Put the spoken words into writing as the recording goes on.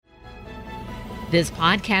This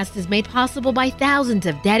podcast is made possible by thousands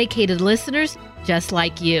of dedicated listeners just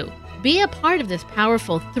like you. Be a part of this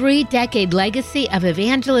powerful 3-decade legacy of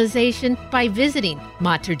evangelization by visiting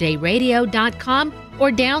materdeiradio.com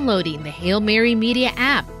or downloading the Hail Mary Media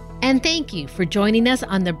app. And thank you for joining us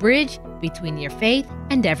on the bridge between your faith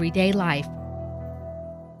and everyday life.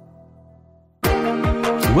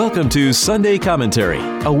 Welcome to Sunday Commentary,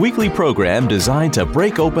 a weekly program designed to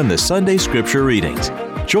break open the Sunday Scripture readings.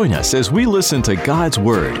 Join us as we listen to God's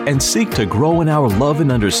Word and seek to grow in our love and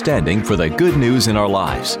understanding for the good news in our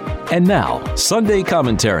lives. And now, Sunday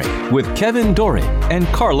Commentary with Kevin Doran and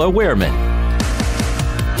Carla Wehrman.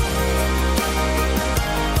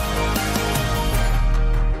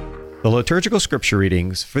 The liturgical scripture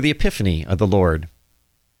readings for the Epiphany of the Lord.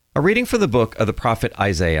 A reading from the book of the prophet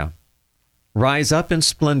Isaiah. Rise up in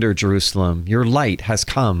splendor, Jerusalem, your light has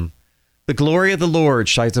come. The glory of the Lord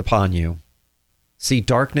shines upon you. See,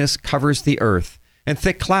 darkness covers the earth, and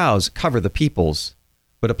thick clouds cover the peoples.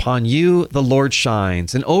 But upon you the Lord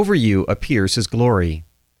shines, and over you appears his glory.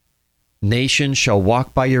 Nations shall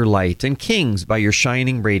walk by your light, and kings by your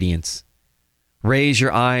shining radiance. Raise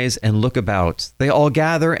your eyes and look about. They all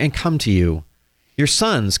gather and come to you. Your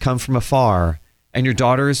sons come from afar, and your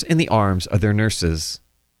daughters in the arms of their nurses.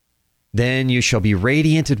 Then you shall be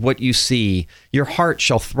radiant at what you see. Your heart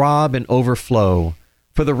shall throb and overflow.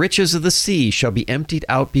 For the riches of the sea shall be emptied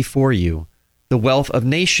out before you. The wealth of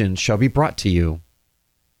nations shall be brought to you.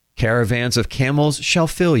 Caravans of camels shall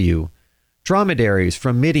fill you. Dromedaries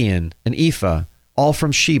from Midian and Ephah, all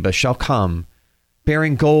from Sheba shall come,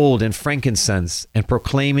 bearing gold and frankincense and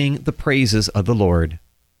proclaiming the praises of the Lord.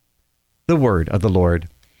 The word of the Lord.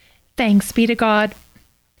 Thanks be to God.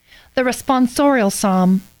 The responsorial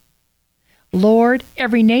psalm. Lord,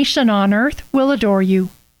 every nation on earth will adore you.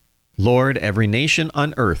 Lord, every nation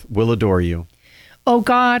on earth will adore you. O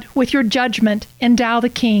God, with your judgment endow the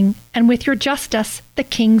king, and with your justice the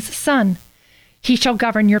king's son. He shall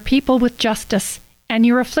govern your people with justice, and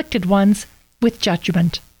your afflicted ones with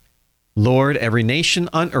judgment. Lord, every nation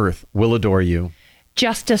on earth will adore you.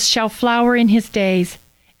 Justice shall flower in his days,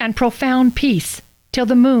 and profound peace, till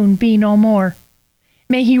the moon be no more.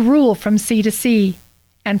 May he rule from sea to sea,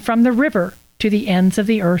 and from the river to the ends of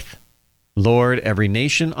the earth. Lord, every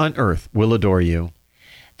nation on earth will adore you.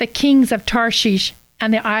 The kings of Tarshish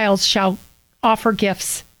and the isles shall offer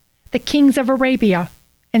gifts. The kings of Arabia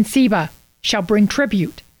and Seba shall bring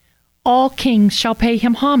tribute. All kings shall pay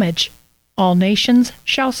him homage. All nations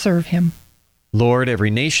shall serve him. Lord, every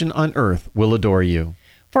nation on earth will adore you.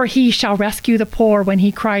 For he shall rescue the poor when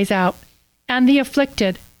he cries out, and the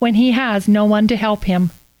afflicted when he has no one to help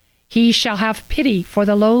him. He shall have pity for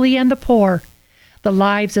the lowly and the poor. The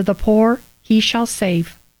lives of the poor he shall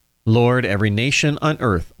save. Lord, every nation on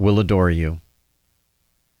earth will adore you.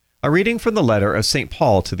 A reading from the letter of St.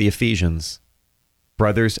 Paul to the Ephesians.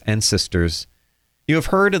 Brothers and sisters, you have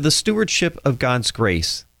heard of the stewardship of God's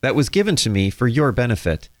grace that was given to me for your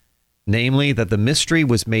benefit, namely that the mystery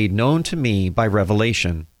was made known to me by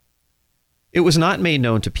revelation. It was not made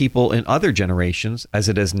known to people in other generations, as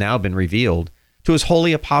it has now been revealed, to his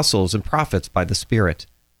holy apostles and prophets by the Spirit,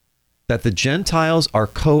 that the Gentiles are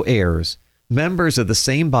co-heirs, members of the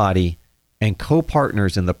same body, and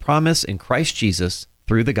co-partners in the promise in Christ Jesus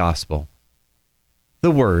through the gospel.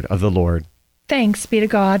 The word of the Lord. Thanks be to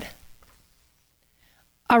God.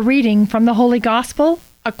 A reading from the Holy Gospel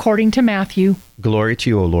according to Matthew. Glory to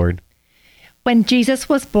you, O Lord. When Jesus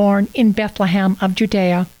was born in Bethlehem of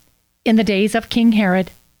Judea, in the days of King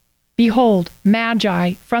Herod, behold,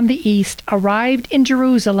 Magi from the east arrived in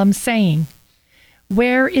Jerusalem, saying,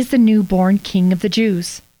 Where is the newborn King of the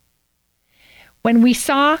Jews? When we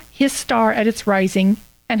saw his star at its rising,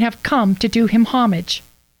 and have come to do him homage.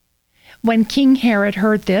 When King Herod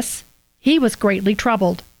heard this, he was greatly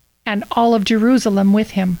troubled, and all of Jerusalem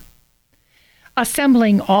with him.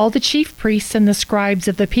 Assembling all the chief priests and the scribes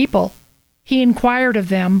of the people, he inquired of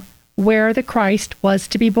them where the Christ was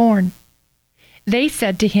to be born. They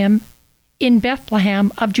said to him, In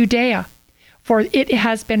Bethlehem of Judea, for it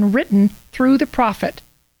has been written through the prophet,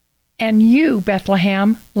 And you,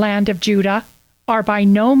 Bethlehem, land of Judah, are by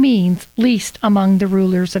no means least among the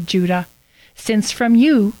rulers of Judah, since from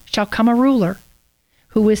you shall come a ruler,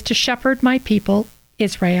 who is to shepherd my people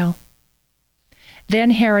Israel.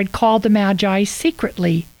 Then Herod called the Magi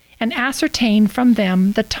secretly and ascertained from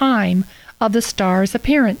them the time of the star's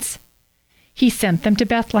appearance. He sent them to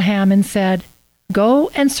Bethlehem and said, Go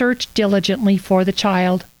and search diligently for the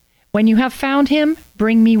child. When you have found him,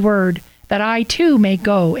 bring me word, that I too may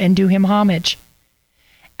go and do him homage.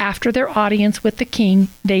 After their audience with the king,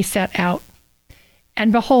 they set out.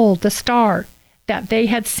 And behold, the star that they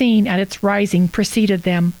had seen at its rising preceded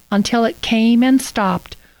them until it came and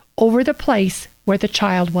stopped over the place where the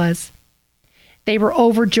child was. They were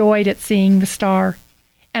overjoyed at seeing the star,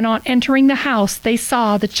 and on entering the house they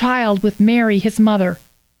saw the child with Mary his mother.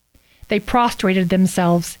 They prostrated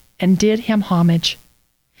themselves and did him homage.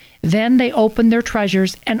 Then they opened their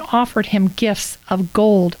treasures and offered him gifts of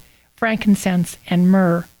gold, frankincense, and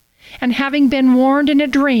myrrh. And having been warned in a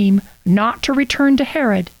dream not to return to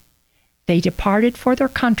Herod, they departed for their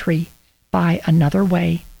country by another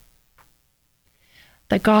way.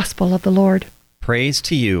 The Gospel of the Lord. Praise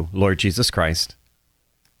to you, Lord Jesus Christ.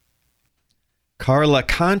 Carla,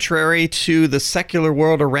 contrary to the secular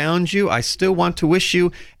world around you, I still want to wish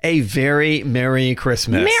you a very Merry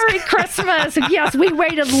Christmas. Merry Christmas! Yes, we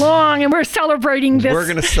waited long and we're celebrating this. We're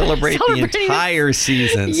going to celebrate the entire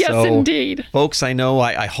season. Yes, so, indeed. Folks, I know,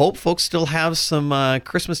 I hope folks still have some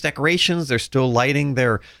Christmas decorations. They're still lighting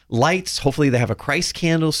their lights. Hopefully they have a Christ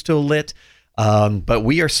candle still lit. But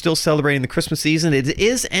we are still celebrating the Christmas season. It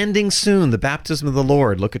is ending soon, the baptism of the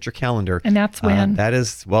Lord. Look at your calendar. And that's when? That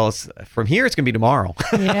is, well, from here, it's going to be tomorrow.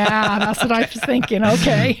 Yeah, that's what I was thinking.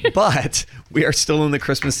 Okay. But we are still in the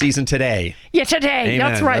Christmas season today. Yeah, today. Amen.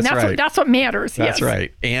 That's right. That's what matters. That's yes.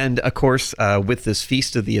 right. And of course, with this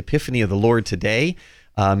feast of the Epiphany of the Lord today,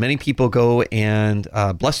 many people go and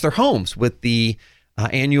bless their homes with the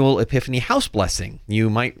annual Epiphany house blessing.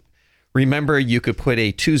 You might remember you could put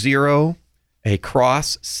a 20, a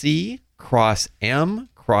cross C, cross M,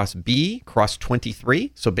 cross B, cross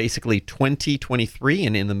 23. So basically 2023,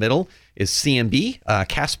 and in the middle is CMB,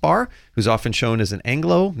 Caspar, who's often shown as an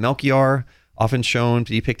Anglo, Melchior, often shown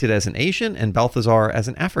depicted as an Asian, and Balthazar as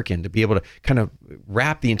an African, to be able to kind of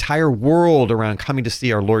wrap the entire world around coming to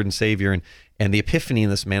see our Lord and Savior and the Epiphany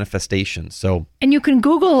in this manifestation. So, and you can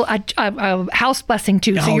Google a house blessing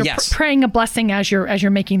too. So you're yes. praying a blessing as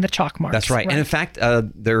you're making the chalk marks. That's right. And in fact,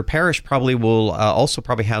 their parish probably will also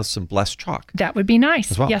probably have some blessed chalk. That would be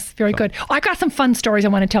nice. Well. Yes, very good. Oh, I got some fun stories I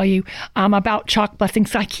want to tell you about chalk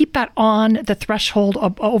blessings. So I keep that on the threshold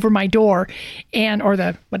over my door, or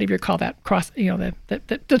the whatever you call that cross.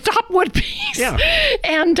 The top wood piece. Yeah.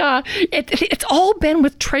 And it's all been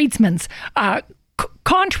with tradesmen's.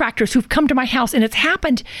 Contractors who've come to my house, and it's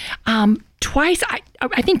happened twice,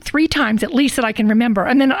 I think 3 times at least that I can remember.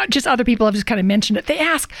 And then just other people have just kind of mentioned it. They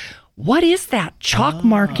ask, what is that chalk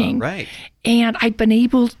marking? Right. And I've been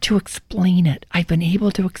able to explain it. I've been able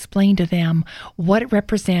to explain to them what it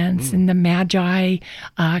represents and the Magi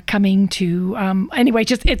coming to. Anyway,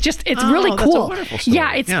 it's really cool. That's a wonderful story.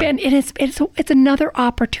 Yeah, it's another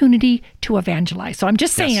opportunity to evangelize. So I'm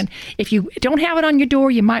just saying, if you don't have it on your door,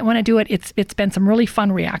 you might want to do it. It's been some really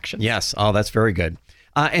fun reactions. Yes. Oh, that's very good.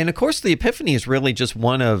 And of course, the Epiphany is really just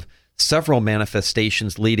one of several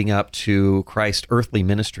manifestations leading up to Christ's earthly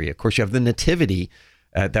ministry. Of course, you have the Nativity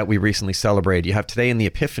that we recently celebrated. You have today in the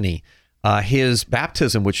Epiphany his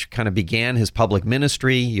baptism, which kind of began his public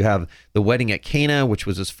ministry. You have the wedding at Cana, which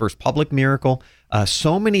was his first public miracle.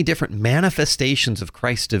 So many different manifestations of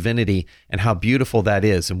Christ's divinity and how beautiful that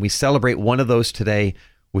is. And we celebrate one of those today,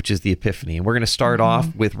 which is the Epiphany. And we're going to start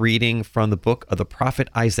off with reading from the book of the prophet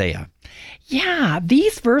Isaiah. Yeah,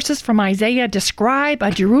 these verses from Isaiah describe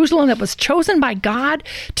a Jerusalem that was chosen by God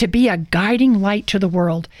to be a guiding light to the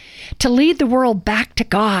world, to lead the world back to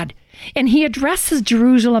God. And he addresses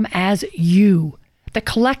Jerusalem as you, the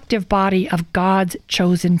collective body of God's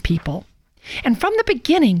chosen people. And from the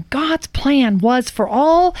beginning, God's plan was for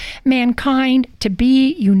all mankind to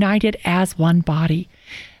be united as one body.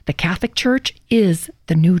 The Catholic Church is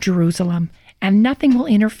the New Jerusalem, and nothing will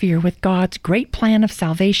interfere with God's great plan of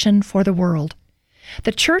salvation for the world.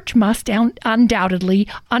 The Church must undoubtedly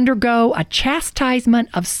undergo a chastisement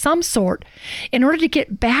of some sort in order to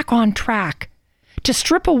get back on track, to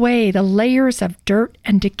strip away the layers of dirt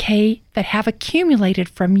and decay that have accumulated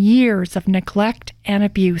from years of neglect and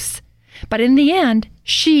abuse. But in the end,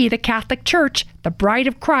 she, the Catholic Church, the bride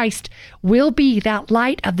of Christ, will be that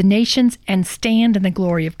light of the nations and stand in the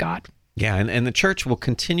glory of God. Yeah, and the church will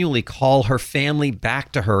continually call her family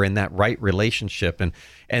back to her in that right relationship.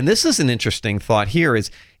 And this is an interesting thought here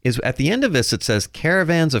is at the end of this, it says,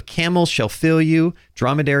 caravans of camels shall fill you,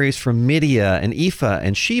 dromedaries from Media and Ephah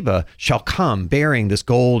and Sheba shall come bearing this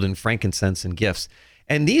gold and frankincense and gifts.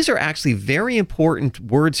 And these are actually very important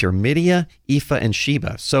words here, Media, Ephah, and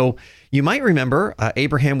Sheba. So you might remember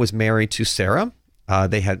Abraham was married to Sarah.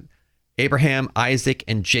 They had Abraham, Isaac,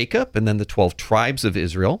 and Jacob, and then the 12 tribes of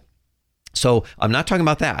Israel. So I'm not talking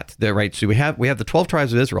about that. Right? So we have the 12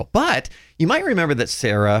 tribes of Israel. But you might remember that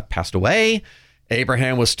Sarah passed away.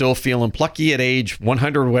 Abraham was still feeling plucky at age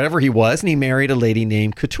 100 or whatever he was, and he married a lady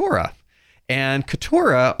named Keturah. And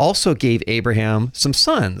Keturah also gave Abraham some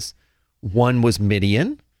sons. One was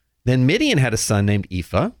Midian. Then Midian had a son named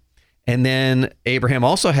Ephah. And then Abraham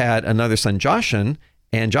also had another son, Joshan,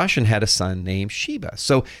 and Joshan had a son named Sheba.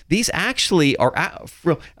 So these actually are,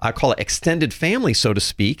 I call it extended family, so to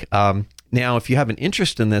speak. Now, if you have an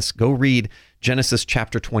interest in this, go read Genesis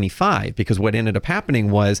chapter 25, because what ended up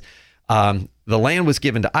happening was the land was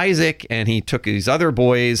given to Isaac, and he took these other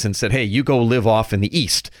boys and said, hey, you go live off in the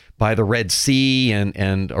east by the Red Sea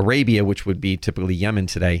and Arabia, which would be typically Yemen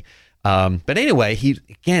today. But anyway,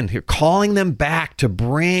 you're calling them back to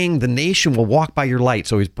bring the nation will walk by your light.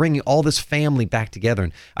 So he's bringing all this family back together.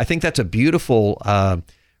 And I think that's a beautiful,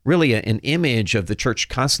 really an image of the church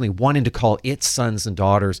constantly wanting to call its sons and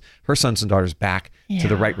daughters, her sons and daughters back to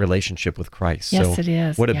the right relationship with Christ. Yes, so it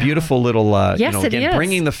is. What a beautiful little, it is.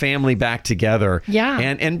 bringing the family back together. Yeah.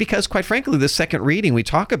 And because quite frankly, the second reading, we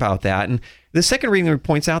talk about that. And the second reading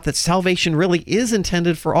points out that salvation really is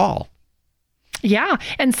intended for all. Yeah,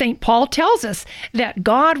 and St. Paul tells us that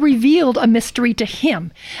God revealed a mystery to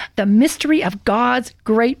him, the mystery of God's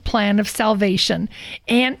great plan of salvation.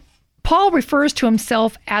 And Paul refers to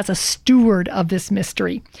himself as a steward of this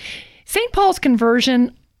mystery. St. Paul's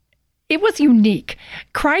conversion, it was unique.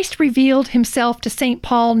 Christ revealed himself to St.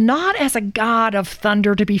 Paul not as a God of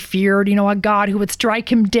thunder to be feared, a God who would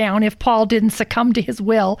strike him down if Paul didn't succumb to his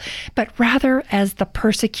will, but rather as the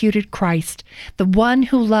persecuted Christ, the one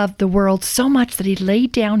who loved the world so much that he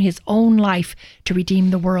laid down his own life to redeem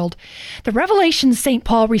the world. The revelations St.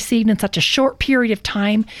 Paul received in such a short period of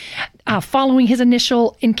time following his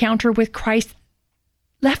initial encounter with Christ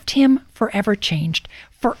left him forever changed,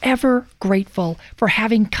 forever grateful for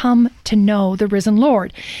having come to know the risen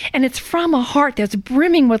Lord. And it's from a heart that's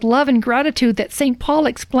brimming with love and gratitude that St. Paul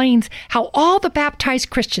explains how all the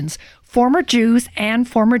baptized Christians, former Jews and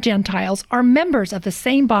former Gentiles, are members of the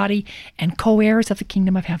same body and co-heirs of the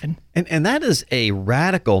kingdom of heaven. And that is a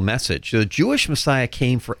radical message. The Jewish Messiah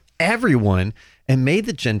came for everyone and made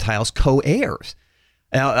the Gentiles co-heirs.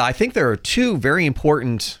 Now, I think there are two very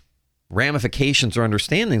important ramifications or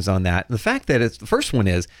understandings on that. The fact that the first one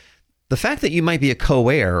is the fact that you might be a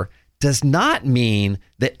co-heir does not mean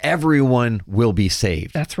that everyone will be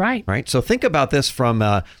saved. That's right. Right. So think about this from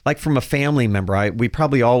a family member. We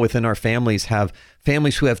probably all within our families have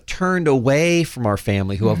families who have turned away from our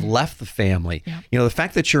family, who have left the family. Yeah. The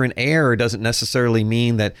fact that you're an heir doesn't necessarily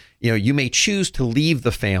mean that, you may choose to leave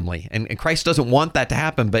the family. And Christ doesn't want that to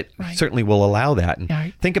happen, but certainly will allow that.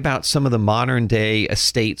 And think about some of the modern day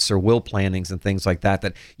estates or will plannings and things like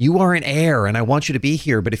that you are an heir and I want you to be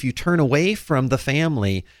here. But if you turn away from the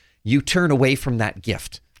family, you turn away from that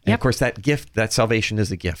gift. And of course, that gift, that salvation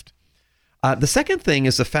is a gift. The second thing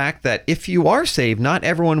is the fact that if you are saved, not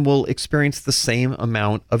everyone will experience the same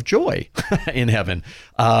amount of joy in heaven.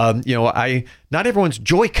 Not everyone's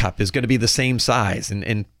joy cup is going to be the same size.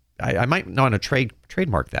 And I might want to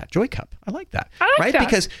trademark that. Joy cup. I like that. That.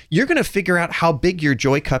 Because you're going to figure out how big your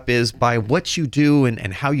joy cup is by what you do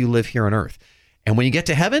and how you live here on earth. And when you get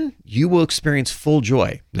to heaven, you will experience full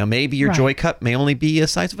joy. Now, maybe your joy cup may only be the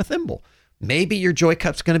size of a thimble. Maybe your joy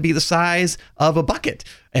cup's going to be the size of a bucket.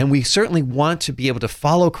 And we certainly want to be able to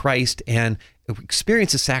follow Christ and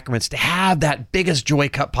experience the sacraments to have that biggest joy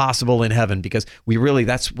cup possible in heaven, because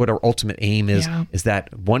that's what our ultimate aim is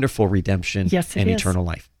that wonderful redemption and eternal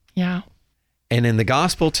life. Yeah. And in the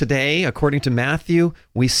gospel today, according to Matthew,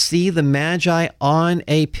 we see the Magi on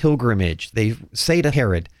a pilgrimage. They say to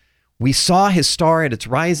Herod, "We saw his star at its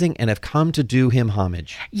rising and have come to do him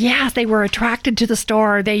homage." Yes, they were attracted to the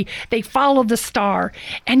star. They followed the star.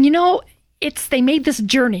 And they made this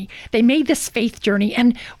journey. They made this faith journey.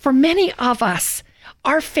 And for many of us,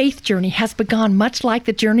 our faith journey has begun much like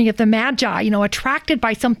the journey of the Magi, attracted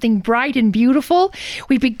by something bright and beautiful.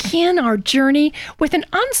 We begin our journey with an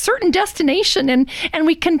uncertain destination and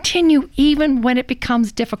we continue even when it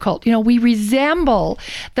becomes difficult. We resemble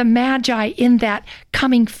the Magi in that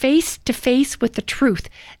coming face to face with the truth.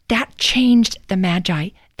 That changed the Magi.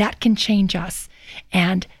 That can change us.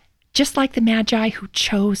 And just like the Magi who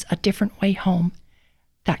chose a different way home,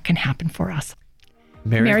 that can happen for us.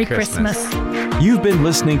 Merry Christmas. You've been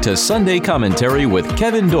listening to Sunday Commentary with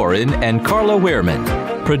Kevin Doran and Carla Wehrman,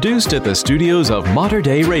 produced at the studios of Mater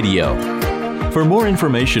Dei Radio. For more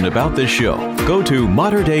information about this show, go to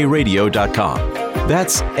materdeiradio.com.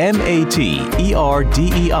 That's MATERDEI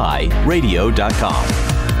radio.com.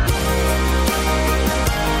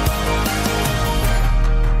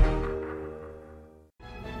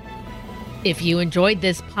 If you enjoyed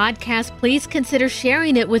this podcast, please consider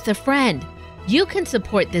sharing it with a friend. You can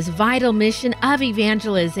support this vital mission of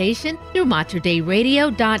evangelization through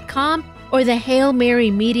materdeiradio.com or the Hail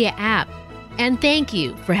Mary Media app. And thank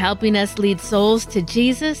you for helping us lead souls to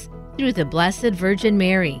Jesus through the Blessed Virgin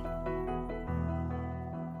Mary.